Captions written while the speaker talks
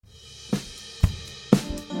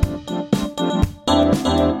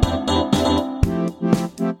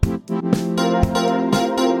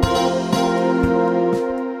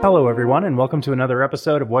Hello, everyone, and welcome to another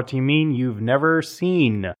episode of What Do You Mean You've Never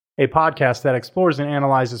Seen? A podcast that explores and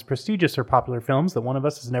analyzes prestigious or popular films that one of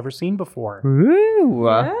us has never seen before. Ooh.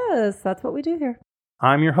 Yes, that's what we do here.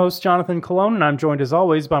 I'm your host, Jonathan Colon, and I'm joined as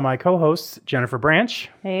always by my co-hosts, Jennifer Branch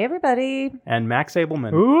Hey, everybody. and Max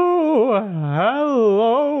Abelman. Ooh,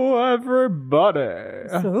 hello, everybody.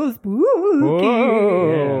 So spooky.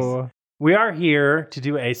 Whoa. Yes. We are here to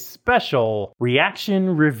do a special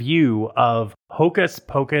reaction review of Hocus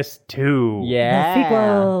Pocus 2. Yeah. The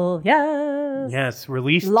sequel. Yes. Yes,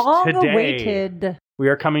 released Long today. awaited. We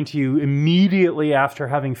are coming to you immediately after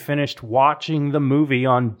having finished watching the movie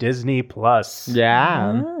on Disney Plus.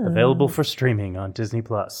 Yeah. Available for streaming on Disney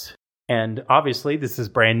Plus. And obviously, this is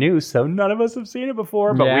brand new, so none of us have seen it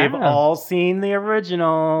before, but Yeah. we've all seen the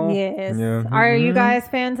original. Yes. Yeah. Are you guys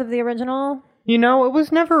fans of the original? You know, it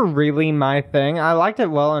was never really my thing. I liked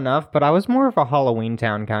it well enough, but I was more of a Halloween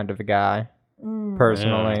Town kind of a guy,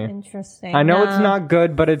 personally. Interesting. I know it's not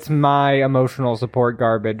good, but it's my emotional support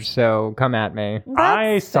garbage, so come at me.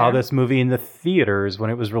 I saw fair. this movie in the theaters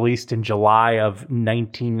when it was released in July of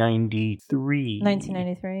 1993.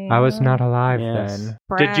 1993. I was not alive Yes. then.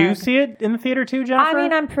 Did you Brag. see it in the theater too, Jennifer? I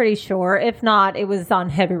mean, I'm pretty sure. If not, it was on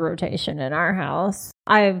heavy rotation in our house.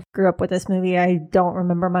 I grew up with this movie. I don't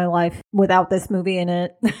remember my life without this movie in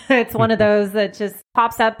it. It's one of those that just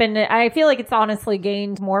pops up, and I feel like it's honestly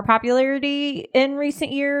gained more popularity in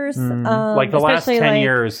recent years. like the last 10 especially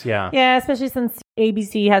years, yeah. Yeah, especially since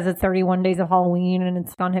ABC has its 31 Days of Halloween and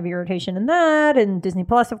it's on heavy rotation in that, and Disney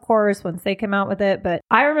Plus, of course, once they come out with it. But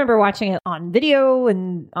I remember watching it on video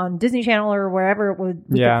and on Disney Channel or wherever we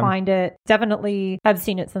Yeah. could find it. Definitely have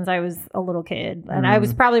seen it since I was a little kid. And I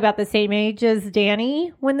was probably about the same age as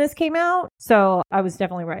Danny when this came out. So I was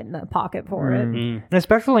definitely right in the pocket for it. Mm.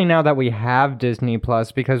 Especially now that we have Disney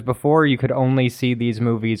Plus, because before you could only see these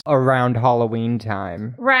movies around Halloween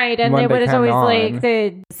time. Right, and When it they was come always on. like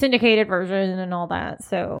the syndicated version and all that.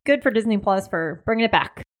 So good for Disney Plus for bringing it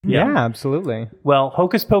back. Yeah, absolutely. Well,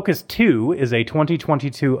 Hocus Pocus 2 is a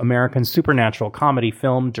 2022 American supernatural comedy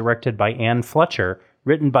film directed by Anne Fletcher,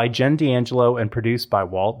 written by Jen D'Angelo, and produced by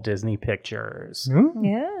Walt Disney Pictures.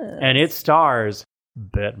 Yeah. And it stars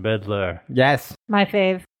Bette Midler, Yes. My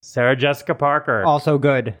fave. Sarah Jessica Parker, Also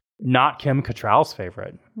good. not Kim Cattrall's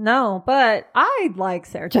favorite. No, but I like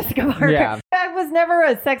Sarah Jessica Parker. Yeah. I was never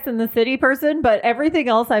a Sex and the City person, but everything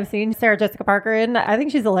else I've seen Sarah Jessica Parker in, I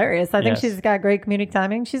think she's hilarious. I think Yes. she's got great comedic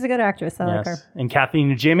timing. She's a good actress. I like her. And Kathy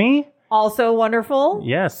Najimy, Also wonderful.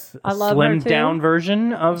 yes, a I love her, slimmed too. down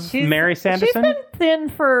version of Mary Sanderson. She's been thin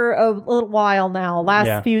for a little while now. Last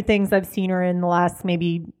Yeah. few things I've seen her in the last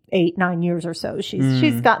maybe 8-9 years or so.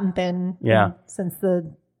 She's gotten thin. Yeah. Since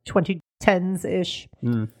the 2010s ish.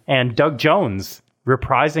 And Doug Jones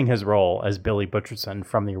reprising his role as Billy Butcherson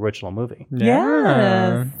from the original movie.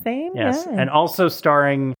 Yeah. Same. Yes, Yeah. and also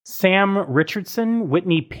starring Sam Richardson,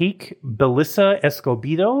 Whitney Peake, Belissa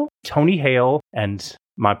Escobedo, Tony Hale, and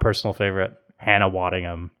my personal favorite, Hannah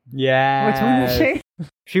Waddingham, Yeah. Which one is she?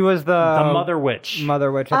 She was the Mother Witch.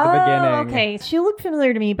 Mother Witch at the beginning. Okay. She looked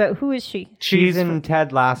familiar to me, but who is she? She's in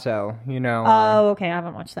Ted Lasso, you know. Oh, okay. I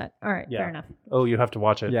haven't watched that. All right. Yeah. Fair enough. Oh, you have to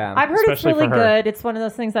watch it. Yeah. I've heard Especially it's really for her. good. It's one of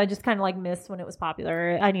those things I just kind of like missed when it was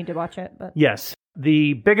popular. I need to watch it, but Yes.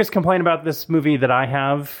 The biggest complaint about this movie that I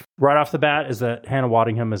have right off the bat is that Hannah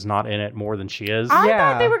Waddingham is not in it more than she is. I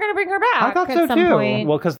Yeah. thought they were going to bring her back. I thought at so, some too. Point.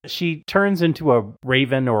 Well, because she turns into a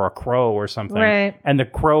raven or a crow or something. Right. And the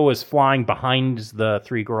crow is flying behind the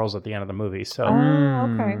three girls at the end of the movie. So Oh,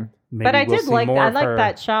 okay. maybe But I we'll did see like more I of like her.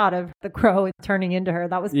 that shot of the crow turning into her.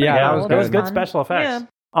 That was pretty Yeah, cool. That was good fun. special effects. Yeah.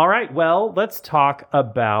 All right, well, let's talk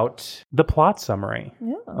about the plot summary.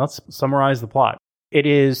 Yeah. Let's summarize the plot. It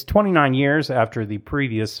is 29 years after the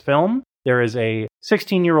previous film. There is a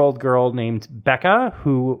 16-year-old girl named Becca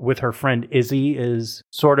who, with her friend Izzy, is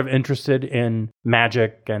sort of interested in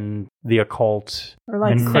magic and the occult Or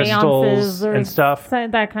like and crystals seances or and stuff.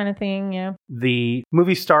 that kind of thing. Yeah. The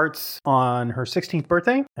movie starts on her 16th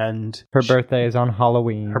birthday, and Her birthday is on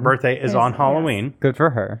Halloween. her birthday is on Yes. Halloween. Good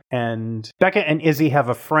for her. And Becca and Izzy have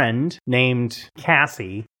a friend named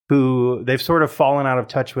Cassie who they've sort of fallen out of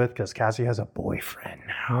touch with because Cassie has a boyfriend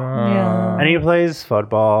now. Yeah. And he plays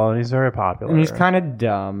football and he's very popular. And he's kind of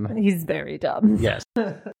dumb. He's very dumb. Yes.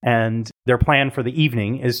 And their plan for the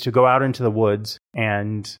evening is to go out into the woods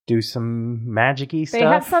and do some magic-y stuff. They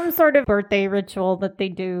have some sort of birthday ritual that they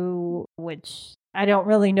do, which I don't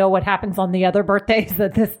really know what happens on the other birthdays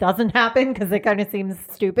that this doesn't happen because it kind of seems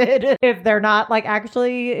stupid if they're not like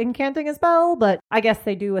actually incanting a spell, but I guess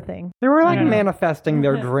they do a thing. They were like Yeah. manifesting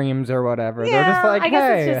their dreams or whatever. They're just Yeah, like, I guess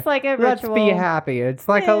hey, it's just like a let's ritual. be happy. It's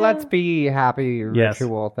like a Yeah. let's be happy Yes.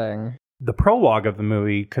 ritual thing. The prologue of the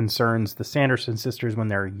movie concerns the Sanderson sisters when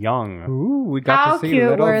they're young. Ooh, we got How to see cute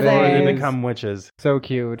little were Before they? they become witches. So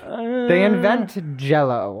cute. They invent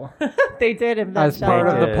Jello They did invent as part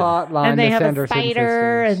of the did. plot line. And they the have Sanderson a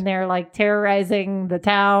spider, sisters. and they're like terrorizing the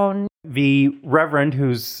town. The Reverend,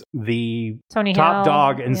 who's the Tony top Hale,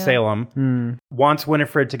 dog in yeah. Salem, wants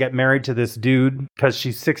Winifred to get married to this dude because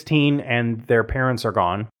she's 16 and their parents are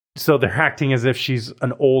gone. So they're acting as if she's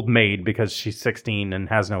an old maid because she's 16 and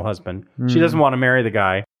has no husband. She doesn't want to marry the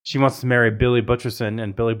guy. She wants to marry Billy Butcherson,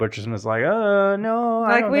 and Billy Butcherson is like, no, I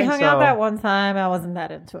Like, don't we think hung so. out that one time. I wasn't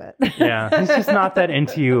that into it. Yeah, he's just not that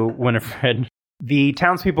into you, Winifred. The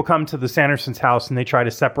townspeople come to the Sandersons' house and they try to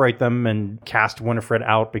separate them and cast Winifred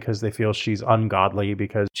out because they feel she's ungodly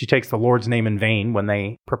because she takes the Lord's name in vain when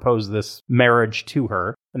they propose this marriage to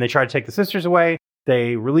her. And they try to take the sisters away.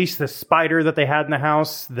 They release this spider that they had in the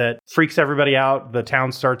house that freaks everybody out. The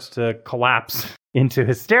town starts to collapse into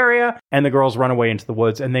hysteria, and the girls run away into the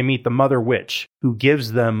woods, and they meet the mother witch, who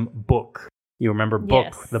gives them Book. You remember Book,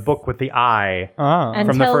 Yes. the book with the eye. And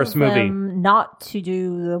From the tells first movie. them not to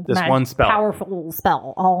do the This one spell. powerful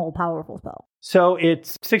spell, all powerful spell. So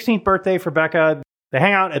it's 16th birthday for Becca. They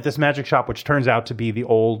hang out at this magic shop, which turns out to be the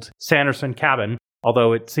old Sanderson cabin,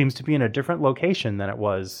 although it seems to be in a different location than it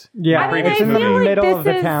was. Yeah, I mean, it's I in the feel like middle this of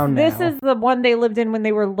the is- town now. This is the one they lived in when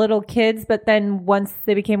they were little kids, but then once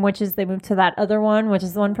they became witches, they moved to that other one, which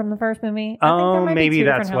is the one from the first movie. I think there Oh, might be maybe two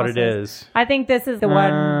that's different what it houses. is. I think this is the Oh.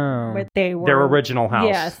 one where they were. Their original house.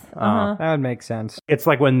 Yes. Uh-huh. That would make sense. It's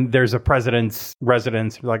like when there's a president's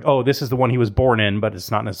residence, like, oh, this is the one he was born in, but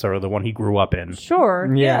it's not necessarily the one he grew up in. Sure.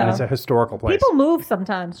 Yeah. And it's a historical place. People move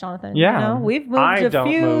sometimes, Jonathan. Yeah. You know? We've moved I a don't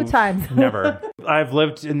few move. times. Never. I've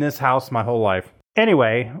lived in this house my whole life.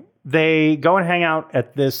 Anyway, they go and hang out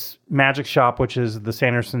at this magic shop, which is the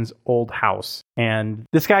Sandersons' old house. And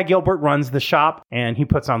this guy, Gilbert, runs the shop, and he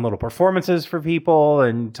puts on little performances for people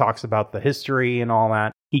and talks about the history and all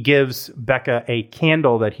that. He gives Becca a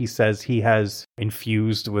candle that he says he has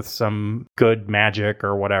infused with some good magic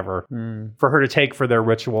or whatever for her to take for their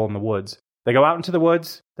ritual in the woods. They go out into the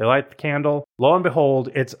woods, they light the candle. Lo and behold,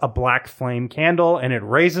 it's a black flame candle, and it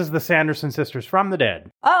raises the Sanderson sisters from the dead.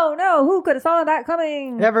 Oh no, who could have saw that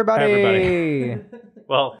coming? Everybody.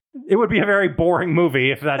 Well, it would be a very boring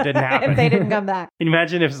movie if that didn't happen. If they didn't come back.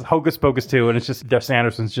 Imagine if it's Hocus Pocus 2 and it's just the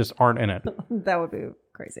Sandersons just aren't in it. That would be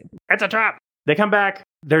crazy. It's a trap. They come back.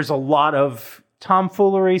 There's a lot of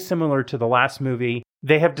tomfoolery similar to the last movie.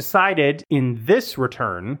 They have decided in this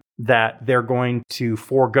return that they're going to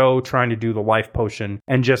forego trying to do the life potion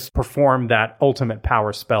and just perform that ultimate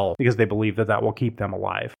power spell because they believe that that will keep them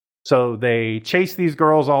alive. So they chase these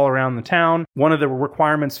girls all around the town. One of the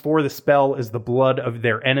requirements for the spell is the blood of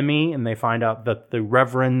their enemy, and they find out that the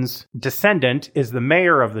Reverend's descendant is the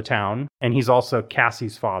mayor of the town, and he's also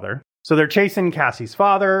Cassie's father. So they're chasing Cassie's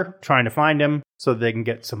father, trying to find him so they can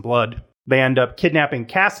get some blood. They end up kidnapping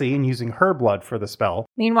Cassie and using her blood for the spell.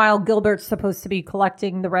 Meanwhile, Gilbert's supposed to be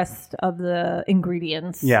collecting the rest of the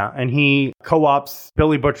ingredients. Yeah, and he co-ops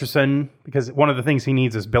Billy Butcherson because one of the things he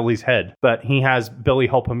needs is Billy's head. But he has Billy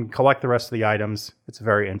help him collect the rest of the items. It's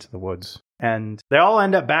very Into the Woods. And they all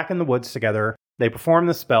end up back in the woods together. They perform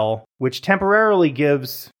the spell, which temporarily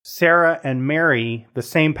gives Sarah and Mary the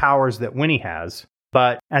same powers that Winnie has.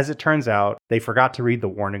 But as it turns out, they forgot to read the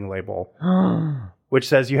warning label, which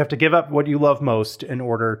says you have to give up what you love most in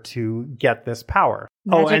order to get this power.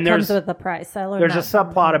 Magic comes with a price. I learned There's a that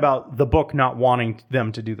from subplot him. about the book not wanting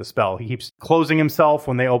them to do the spell. He keeps closing himself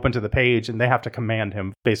when they open to the page, and they have to command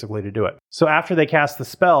him basically to do it. So after they cast the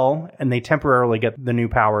spell, and they temporarily get the new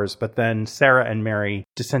powers, but then Sarah and Mary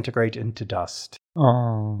disintegrate into dust.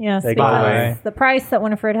 Oh. Yes, They go away. because the price that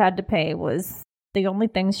Winifred had to pay was the only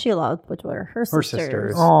things she loved, which were her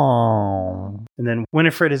sisters. Oh. And then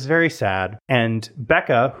Winifred is very sad, and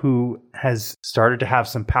Becca, who has started to have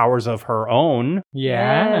some powers of her own.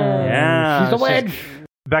 Yeah. Yeah, She's a witch.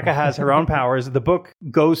 Becca has her own powers. The book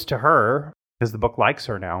goes to her because the book likes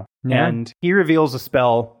her now. Yeah. And he reveals a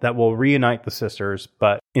spell that will reunite the sisters,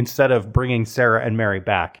 but instead of bringing Sarah and Mary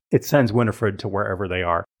back, it sends Winifred to wherever they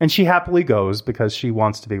are. And she happily goes because she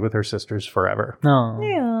wants to be with her sisters forever. Oh.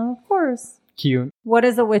 Yeah, of course. Cute. What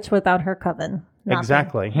is a witch without her coven? Nothing.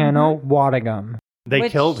 Exactly. Hannah Waddingham. They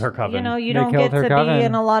Which, killed her coven. You know, you They don't killed get her to coven. be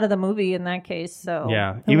in a lot of the movie in that case. So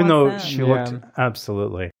Yeah, who even though wants that? she looked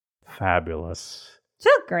absolutely fabulous. She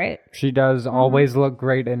looked great. She does always look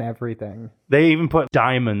great in everything. They even put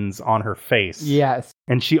diamonds on her face. Yes.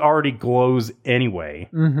 And she already glows anyway.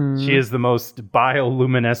 Mm-hmm. She is the most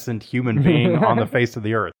bioluminescent human being on the face of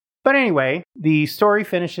the earth. But anyway, the story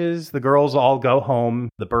finishes. The girls all go home.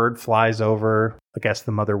 The bird flies over. I guess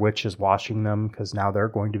the mother witch is washing them because now they're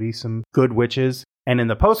going to be some good witches. And in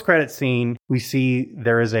the post-credit scene, we see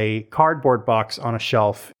there is a cardboard box on a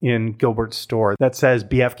shelf in Gilbert's store that says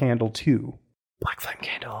BF Candle 2. Black Flame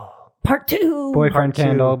Candle. Part 2. Boyfriend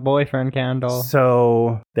candle.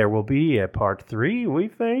 So there will be a part 3, we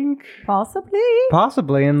think.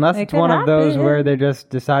 Possibly, unless it's one of those where they just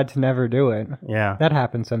decide to never do it. Yeah. That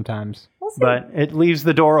happens sometimes. We'll see. But it leaves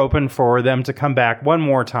the door open for them to come back one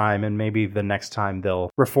more time, and maybe the next time they'll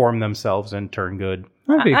reform themselves and turn good.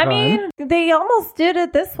 That'd be I fun. mean, they almost did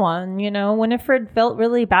it this one. Winifred felt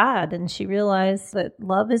really bad, and she realized that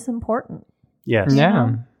love is important. Yes.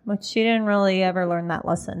 Yeah. Which she didn't really ever learn that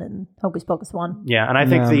lesson in Hocus Pocus 1. Yeah, and I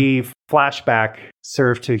think the flashback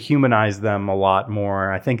served to humanize them a lot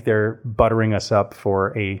more. I think they're buttering us up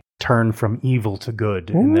for a turn from evil to good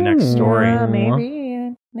in the next story. Yeah,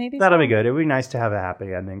 maybe. That'll be good. It would be nice to have a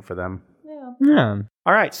happy ending for them. Yeah.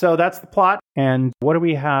 All right, so that's the plot. And what do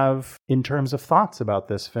we have in terms of thoughts about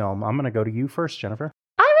this film? I'm going to go to you first, Jennifer.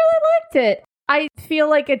 I really liked it. I feel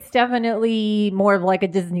like it's definitely more of like a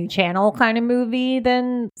Disney Channel kind of movie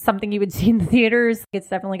than something you would see in the theaters. It's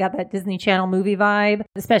definitely got that Disney Channel movie vibe,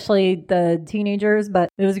 especially the teenagers. But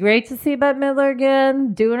it was great to see Bette Midler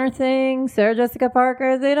again, doing her thing. Sarah Jessica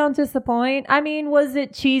Parker, they don't disappoint. I mean, was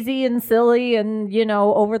it cheesy and silly and,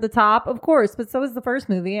 over the top? Of course, but so was the first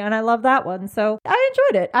movie, and I love that one. So I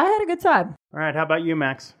enjoyed it. I had a good time. All right, how about you,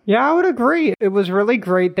 Max? Yeah, I would agree. It was really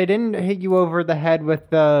great. They didn't hit you over the head with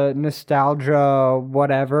the nostalgia,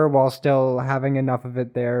 whatever, while still having enough of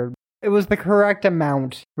it there. It was the correct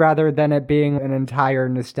amount, rather than it being an entire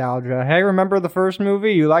nostalgia. Hey, remember the first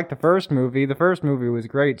movie? You liked the first movie. The first movie was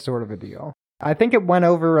great, sort of a deal. I think it went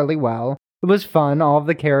over really well. It was fun. All of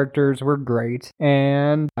the characters were great.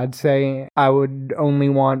 And I'd say I would only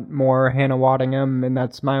want more Hannah Waddingham, and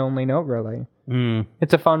that's my only note, really.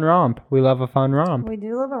 It's a fun romp. We love a fun romp. We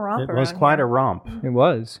do love a romp. It was quite a romp. It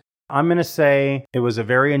was. I'm going to say it was a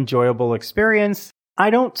very enjoyable experience.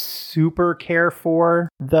 I don't super care for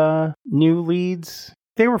the new leads.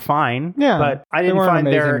 They were fine, but I didn't find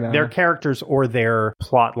their characters or their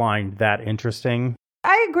plot line that interesting.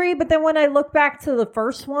 I agree, but then when I look back to the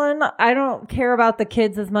first one, I don't care about the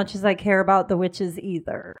kids as much as I care about the witches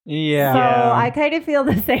either. Yeah. So I kind of feel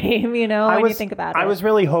the same, when you think about it. I was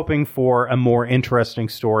really hoping for a more interesting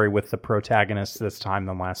story with the protagonists this time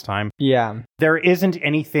than last time. Yeah. There isn't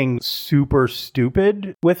anything super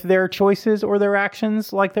stupid with their choices or their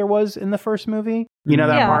actions like there was in the first movie. You know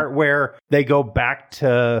that part where they go back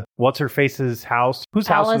to what's-her-face's house? Whose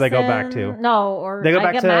house do they go back to? No, or they go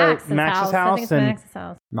back to Max's house. I think it's Max's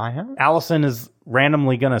house. My house? Allison is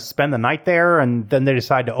randomly going to spend the night there, and then they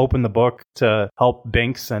decide to open the book to help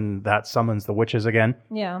Binks, and that summons the witches again.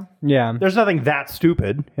 Yeah. Yeah. There's nothing that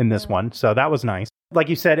stupid in this one, so that was nice. Like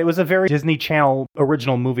you said, it was a very Disney Channel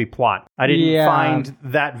original movie plot. I didn't find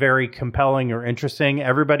that very compelling or interesting.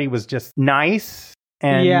 Everybody was just nice.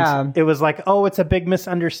 And it was like, oh, it's a big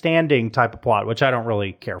misunderstanding type of plot, which I don't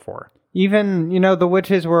really care for. Even, the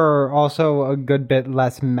witches were also a good bit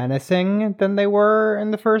less menacing than they were in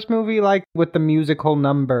the first movie, like with the musical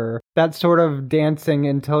number. That sort of dancing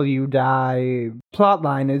until you die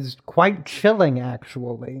plotline is quite chilling,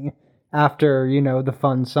 actually, after, the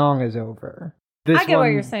fun song is over. I get what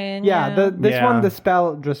you're saying. This one, the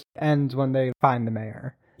spell just ends when they find the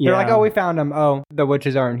mayor. They're like, oh, we found him. Oh, the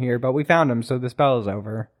witches aren't here, but we found him, so the spell is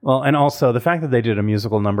over. Well, and also, the fact that they did a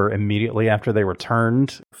musical number immediately after they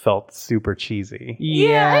returned felt super cheesy.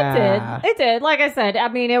 Yeah, it did. Like I said, I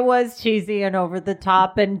mean, it was cheesy and over the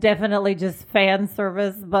top and definitely just fan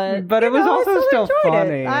service, but it was also still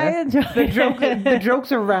funny. I enjoyed it. The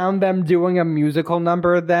jokes around them doing a musical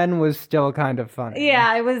number then was still kind of funny.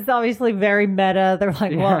 Yeah, it was obviously very meta. They're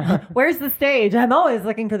like, well, where's the stage? I'm always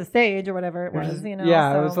looking for the stage or whatever it was,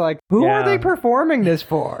 Yeah, it was like, who are they performing this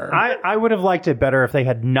for? I would have liked it better if they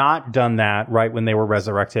had not done that right when they were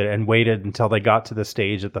resurrected and waited until they got to the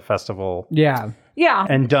stage at the festival. Yeah.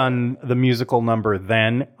 And done the musical number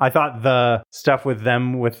then. I thought the stuff with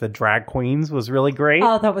them with the drag queens was really great.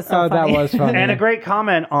 Oh, that was so funny. That was funny. And a great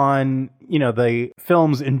comment on, the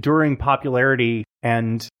film's enduring popularity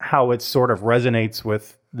and how it sort of resonates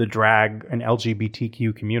with the drag and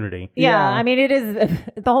LGBTQ community. Yeah, I mean, it is,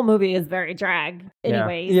 the whole movie is very drag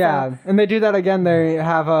anyway. Yeah, and they do that again. They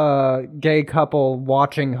have a gay couple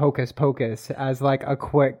watching Hocus Pocus as like a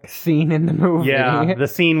quick scene in the movie. Yeah, the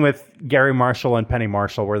scene with Gary Marshall and Penny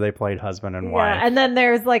Marshall where they played husband and wife. And then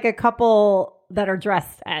there's like a couple that are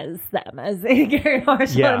dressed as them, as Gary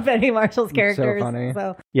Marshall and Penny Marshall's characters. So funny.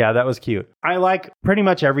 Yeah, that was cute. I like pretty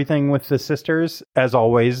much everything with the sisters. As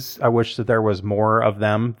always, I wish that there was more of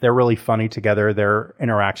them. They're really funny together. Their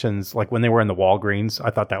interactions, like when they were in the Walgreens, I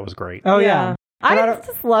thought that was great. Oh, yeah. I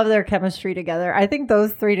just love their chemistry together. I think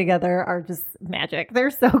those three together are just magic. They're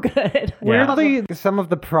so good. Weirdly, some of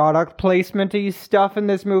the product placement-y stuff in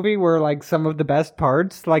this movie were like some of the best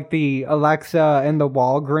parts, like the Alexa and the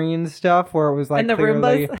Walgreens stuff, where it was like and the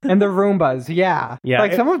Roombas. And the Roombas, yeah. Yeah,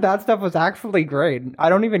 some of that stuff was actually great. I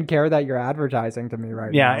don't even care that you're advertising to me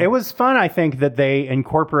right now. Yeah, it was fun, I think, that they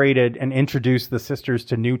incorporated and introduced the sisters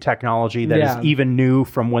to new technology that is even new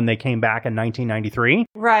from when they came back in 1993.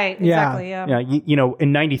 Right, exactly, yeah. You know,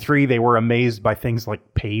 in 93, they were amazed by things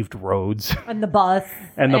like paved roads. And the bus.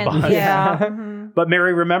 And the bus. Yeah. But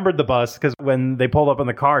Mary remembered the bus because when they pulled up in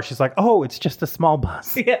the car, she's like, oh, it's just a small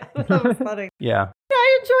bus. Yeah, that was funny. Yeah.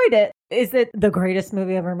 I enjoyed it. Is it the greatest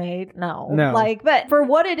movie ever made? No. But for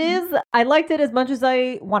what it is, I liked it as much as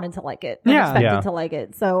I wanted to like it. And expected to like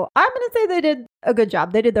it. So I'm going to say they did a good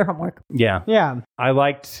job. They did their homework. Yeah. Yeah. I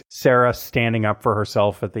liked Sarah standing up for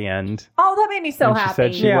herself at the end. Oh, that made me so happy. She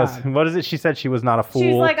said she was, what is it? She said she was not a fool.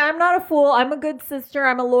 She's like, I'm not a fool. I'm a good sister.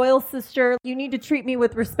 I'm a loyal sister. You need to treat me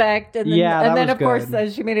with respect. And then, of course,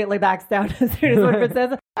 she immediately backs down as soon as Winifred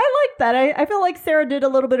says, I like that. I feel like Sarah did a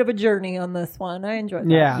little bit of a journey on this one. I enjoyed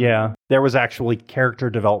that. Yeah. Yeah. There was actually character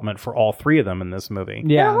development for all three of them in this movie.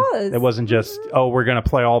 Yeah. There was. It wasn't just, we're going to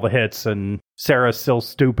play all the hits and Sarah's still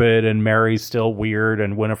stupid and Mary's still weird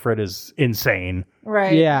and Winifred is insane.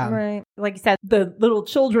 Right. Yeah. Right. Like you said, the little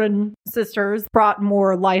children sisters brought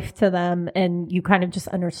more life to them and you kind of just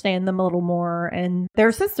understand them a little more. And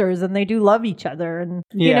they're sisters and they do love each other. And,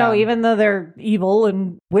 you know, even though they're evil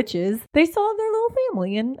and witches, they still have their little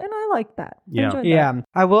family. And I like that. Yeah. I enjoyed that. Yeah.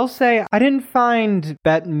 I will say, I didn't find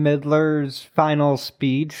Bette Midler's final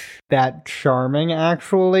speech that charming,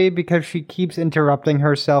 actually, because she keeps interrupting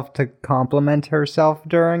herself to compliment herself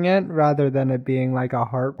during it rather than it being like a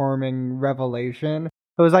heartwarming revelation.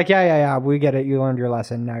 It was like, yeah, we get it. You learned your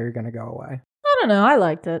lesson. Now you're going to go away. I don't know. I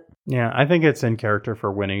liked it. Yeah, I think it's in character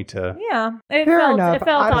for Winnie to... Yeah. It Fair felt enough.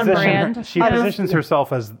 on brand. She positions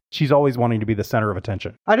herself as she's always wanting to be the center of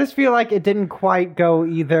attention. I just feel like it didn't quite go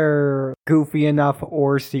either goofy enough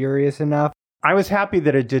or serious enough. I was happy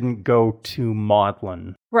that it didn't go too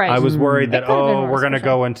maudlin. Right. I was worried that, It could've been worse, we're going to for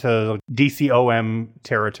go into DCOM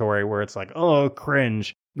territory where it's like,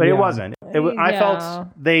 cringe. But it wasn't. I felt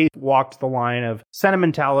they walked the line of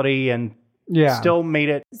sentimentality and still made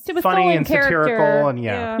it funny and satirical. And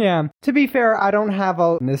yeah. To be fair, I don't have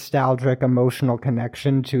a nostalgic emotional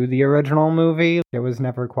connection to the original movie. It was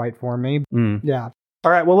never quite for me. Yeah.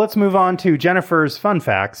 All right, well, let's move on to Jennifer's fun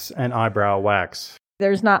facts and eyebrow wax.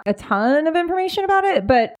 There's not a ton of information about it,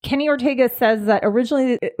 but Kenny Ortega says that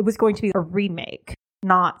originally it was going to be a remake,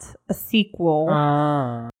 not a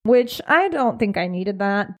sequel. Which I don't think I needed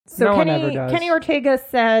that. So no one ever does. Kenny Ortega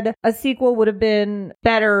said a sequel would have been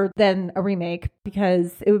better than a remake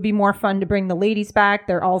because it would be more fun to bring the ladies back.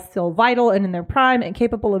 They're all still vital and in their prime and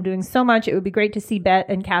capable of doing so much. It would be great to see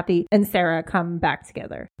Bette and Kathy and Sarah come back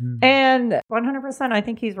together. And 100%, I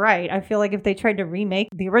think he's right. I feel like if they tried to remake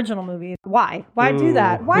the original movie, why? Why do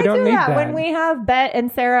that? Why do that when we have Bette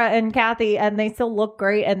and Sarah and Kathy and they still look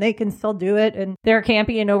great and they can still do it and they're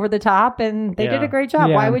campy and over the top and they did a great job.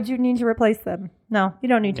 Why would you need to replace them? No, you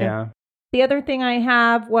don't need to. Yeah. The other thing I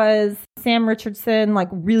have was Sam Richardson,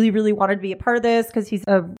 really wanted to be a part of this because he's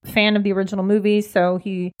a fan of the original movie. So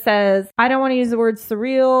he says, I don't want to use the word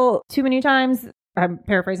surreal too many times. I'm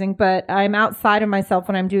paraphrasing, but I'm outside of myself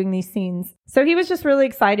when I'm doing these scenes. So he was just really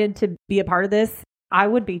excited to be a part of this. I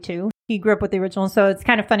would be too. He grew up with the original, so it's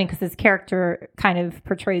kind of funny because his character kind of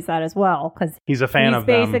portrays that as well. Because he's a fan of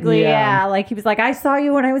them. Basically, he was like, I saw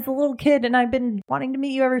you when I was a little kid, and I've been wanting to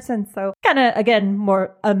meet you ever since. So kind of, again,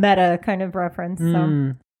 more a meta kind of reference.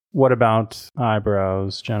 So. What about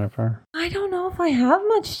eyebrows, Jennifer? I don't know if I have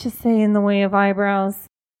much to say in the way of eyebrows.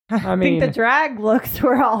 I think the drag looks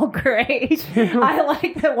were all great. I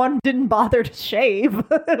like that one didn't bother to shave.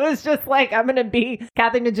 It was just like, I'm going to be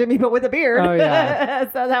Kathy and Jimmy, but with a beard. Oh,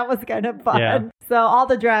 yeah. So that was kind of fun. Yeah. So all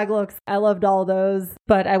the drag looks, I loved all those.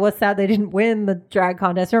 But I was sad they didn't win the drag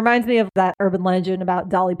contest. It reminds me of that urban legend about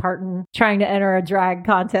Dolly Parton trying to enter a drag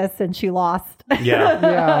contest and she lost.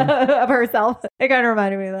 Yeah. Of herself. It kind of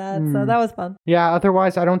reminded me of that. So that was fun. Yeah,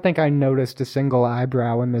 otherwise, I don't think I noticed a single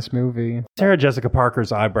eyebrow in this movie. Sarah Jessica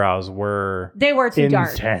Parker's eyebrows were too intense.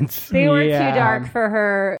 Dark. They were too dark for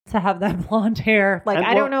her to have that blonde hair.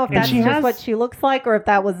 I don't know if that's just what she looks like or if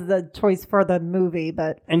that was the choice for the movie.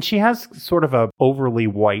 But and she has sort of a overly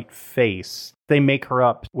white face they make her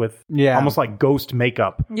up with almost like ghost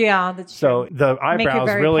makeup. Yeah, that's so true. the eyebrows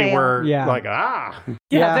really pale. were Yeah. like,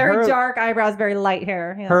 Yeah, very dark eyebrows, very light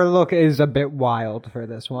hair. Yeah. Her look is a bit wild for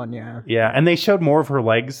this one, yeah. Yeah, and they showed more of her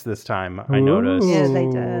legs this time, I noticed. Yeah, they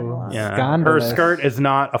did. Yeah. Scandalous. Her skirt is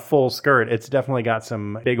not a full skirt. It's definitely got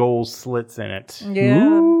some big old slits in it.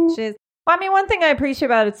 Yeah, she's. Well, I mean, one thing I appreciate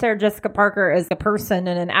about Sarah Jessica Parker as a person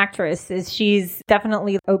and an actress is she's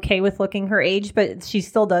definitely okay with looking her age, but she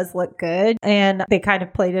still does look good. And they kind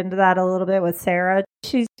of played into that a little bit with Sarah.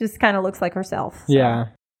 She just kind of looks like herself. So. Yeah.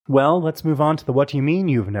 Well, let's move on to the What Do You Mean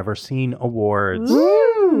You've Never Seen awards.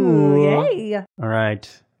 Ooh, yay. All right.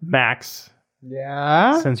 Max,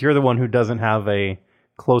 Yeah? since you're the one who doesn't have a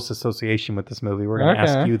close association with this movie, we're going to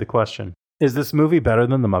ask you the question. Is this movie better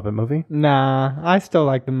than the Muppet movie? Nah, I still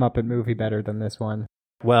like the Muppet movie better than this one.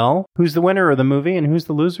 Well, who's the winner of the movie and who's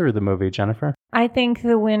the loser of the movie, Jennifer? I think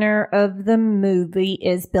the winner of the movie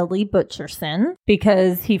is Billy Butcherson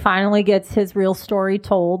because he finally gets his real story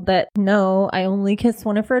told that, no, I only kissed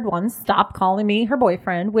Winifred once. Stop calling me her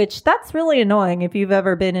boyfriend, which that's really annoying if you've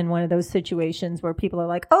ever been in one of those situations where people are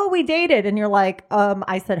like, oh, we dated. And you're like,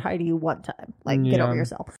 I said hi to you one time. Like, get over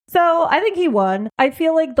yourself. So I think he won. I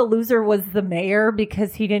feel like the loser was the mayor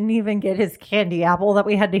because he didn't even get his candy apple that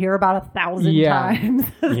we had to hear about 1,000 times.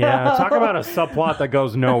 Yeah, talk about a subplot that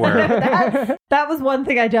goes nowhere. That was one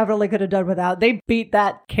thing I definitely could have done without. They beat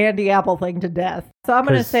that candy apple thing to death. So I'm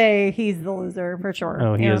going to say he's the loser for sure.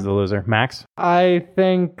 Oh, he is the loser. Max? I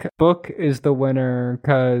think Book is the winner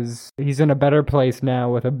because he's in a better place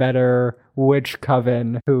now with a better witch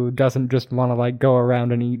coven who doesn't just want to like go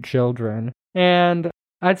around and eat children. And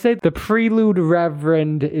I'd say the Prelude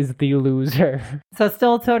Reverend is the loser. So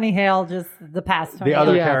still Tony Hale, just the past Tony The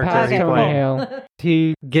other Hale. character past he Tony played. Hale.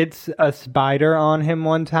 He gets a spider on him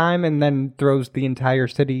one time and then throws the entire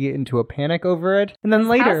city into a panic over it. And then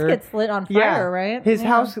later... House gets lit on fire, right? His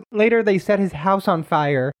house... Later they set his house on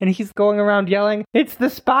fire and he's going around yelling, it's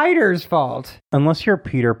the spider's fault. Unless you're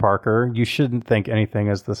Peter Parker, you shouldn't think anything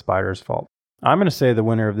is the spider's fault. I'm going to say the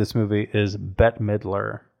winner of this movie is Bette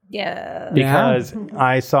Midler. Yeah. Because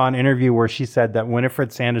I saw an interview where she said that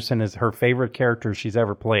Winifred Sanderson is her favorite character she's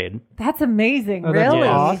ever played. That's amazing, Oh, really.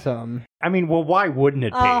 that's awesome. I mean, well, why wouldn't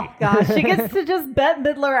it be? Oh, gosh. She gets to just Bette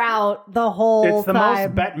Midler out the whole time. It's the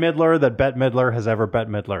most Bette Midler that Bette Midler has ever Bette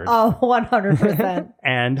Midlered. Oh, 100%.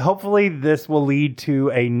 And hopefully this will lead to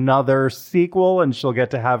another sequel and she'll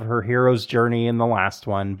get to have her hero's journey in the last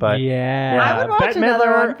one. But I would watch Bette another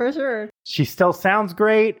Midler, one for sure. She still sounds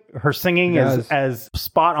great. Her singing is as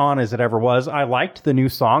spot on as it ever was. I liked the new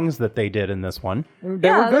songs that they did in this one.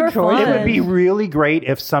 They were good choices. It would be really great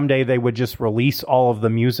if someday they would just release all of the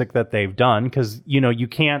music that they've done because, you know, you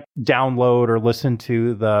can't download or listen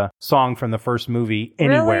to the song from the first movie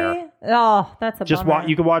anywhere. Really? Oh, that's a Just bummer.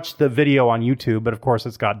 you can watch the video on YouTube, but of course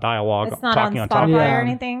it's got dialogue It's not talking on on top of Spotify it. or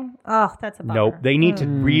anything? Oh, that's a bummer. Nope. They need to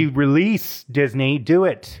re-release Disney. Do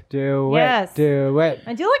it. Do Yes. it. Do it.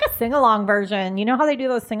 I do like a sing-along version. You know how they do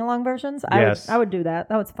those sing-along versions? Yes. I would do that.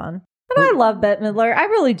 That was fun. And I love Bette Midler. I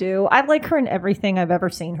really do. I like her in everything I've ever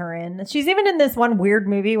seen her in. She's even in this one weird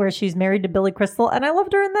movie where she's married to Billy Crystal, and I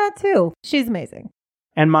loved her in that too. She's amazing.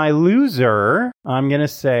 And my loser, I'm going to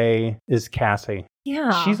say, is Cassie.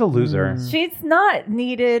 Yeah. She's a loser. She's not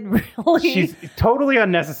needed, really. She's totally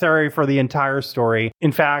unnecessary for the entire story.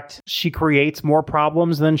 In fact, she creates more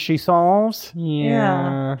problems than she solves.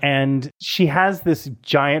 Yeah. And she has this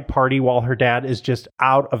giant party while her dad is just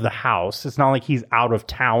out of the house. It's not like he's out of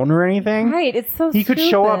town or anything. Right. It's so He could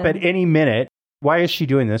show up stupid. at any minute. Why is she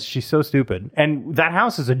doing this? She's so stupid. And that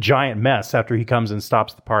house is a giant mess after he comes and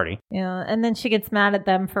stops the party. Yeah, and then she gets mad at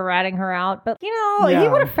them for ratting her out. But, you know, he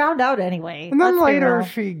would have found out anyway. And then Let's be later real.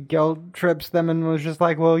 she guilt trips them and was just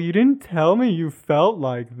like, well, you didn't tell me you felt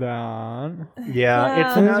like that. Yeah,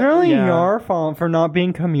 It's really your fault for not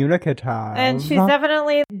being communicative. And she's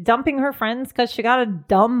definitely dumping her friends because she got a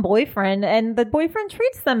dumb boyfriend, and the boyfriend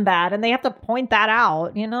treats them bad, and they have to point that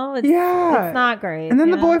out, you know? It's not great. And then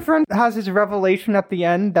you the know? boyfriend has his revelation at the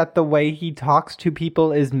end that the way he talks to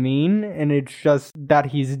people is mean, and it's just that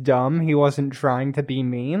he's dumb. He wasn't trying to be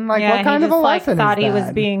mean. Like, what kind of a lesson thought is he that?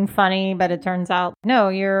 was being funny, but it turns out, no,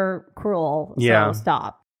 you're cruel. Yeah. So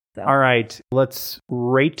stop. So. All right, let's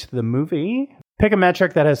rate the movie. Pick a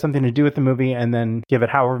metric that has something to do with the movie and then give it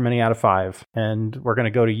however many out of 5. And we're going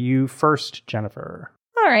to go to you first, Jennifer.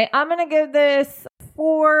 All right, I'm going to give this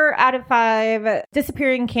 4 out of 5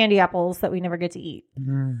 disappearing candy apples that we never get to eat.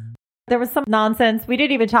 There was some nonsense. We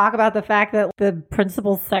didn't even talk about the fact that the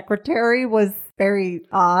principal's secretary was very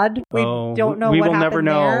odd. We don't know we what will never happened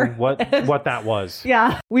know there. what that was.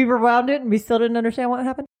 Yeah, we rewound it and we still didn't understand what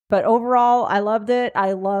happened. But overall, I loved it.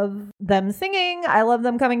 I love them singing. I love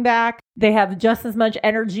them coming back. They have just as much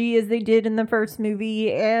energy as they did in the first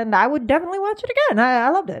movie, and I would definitely watch it again. I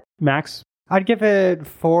loved it. Max? I'd give it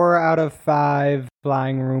 4 out of 5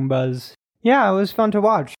 flying Roombas. Yeah, it was fun to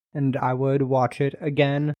watch, and I would watch it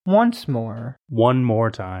again once more. One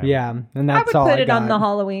more time. Yeah, and that's all I would all put it got. on the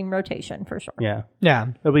Halloween rotation for sure. Yeah. Yeah.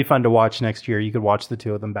 It'll be fun to watch next year. You could watch the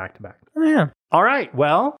two of them back to back. Oh, yeah. All right.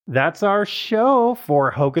 Well, that's our show for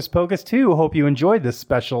Hocus Pocus 2. Hope you enjoyed this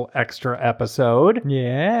special extra episode.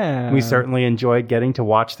 Yeah. We certainly enjoyed getting to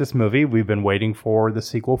watch this movie. We've been waiting for the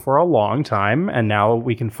sequel for a long time, and now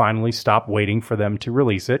we can finally stop waiting for them to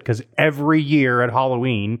release it, because every year at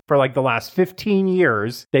Halloween, for like the last 15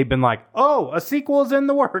 years, they've been like, oh, a sequel's in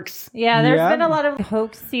the works. Yeah, there's been a lot of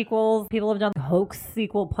hoax sequels. People have done hoax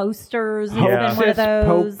sequel posters. It's been one of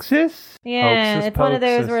those. Pocus? Yeah, Hocus it's one of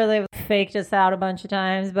those Pocus. where they've faked us out a bunch of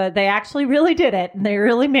times, but they actually really did it. And they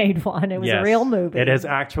really made one. It was a real movie. It has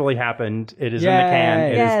actually happened. It is in the can.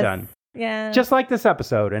 It is done. Yeah. Just like this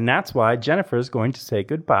episode. And that's why Jennifer is going to say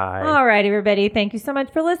goodbye. All right, everybody. Thank you so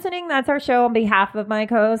much for listening. That's our show. On behalf of my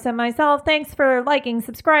co-host and myself, thanks for liking,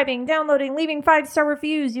 subscribing, downloading, leaving 5-star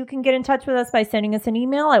reviews. You can get in touch with us by sending us an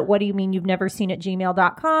email at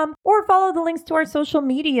whatdoyoumeanyou'veneverseen@gmail.com or follow the links to our social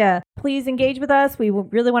media. Please engage with us. We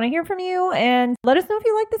really want to hear from you, and let us know if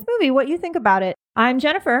you like this movie, what you think about it. I'm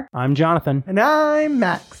Jennifer. I'm Jonathan. And I'm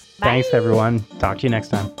Max. Thanks, everyone. Talk to you next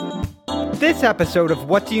time. This episode of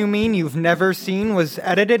What Do You Mean You've Never Seen was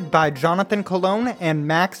edited by Jonathan Colon and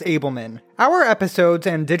Max Abelman. Our episodes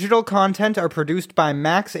and digital content are produced by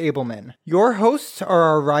Max Abelman. Your hosts are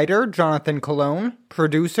our writer, Jonathan Colon,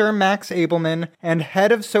 producer, Max Abelman, and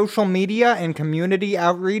head of social media and community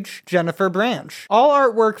outreach, Jennifer Branch. All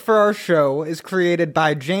artwork for our show is created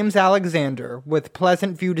by James Alexander with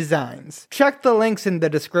Pleasant View Designs. Check the links in the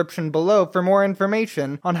description below for more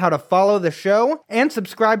information on how to follow the show and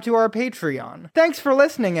subscribe to our Patreon. Thanks for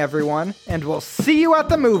listening, everyone, and we'll see you at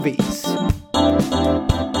the movies.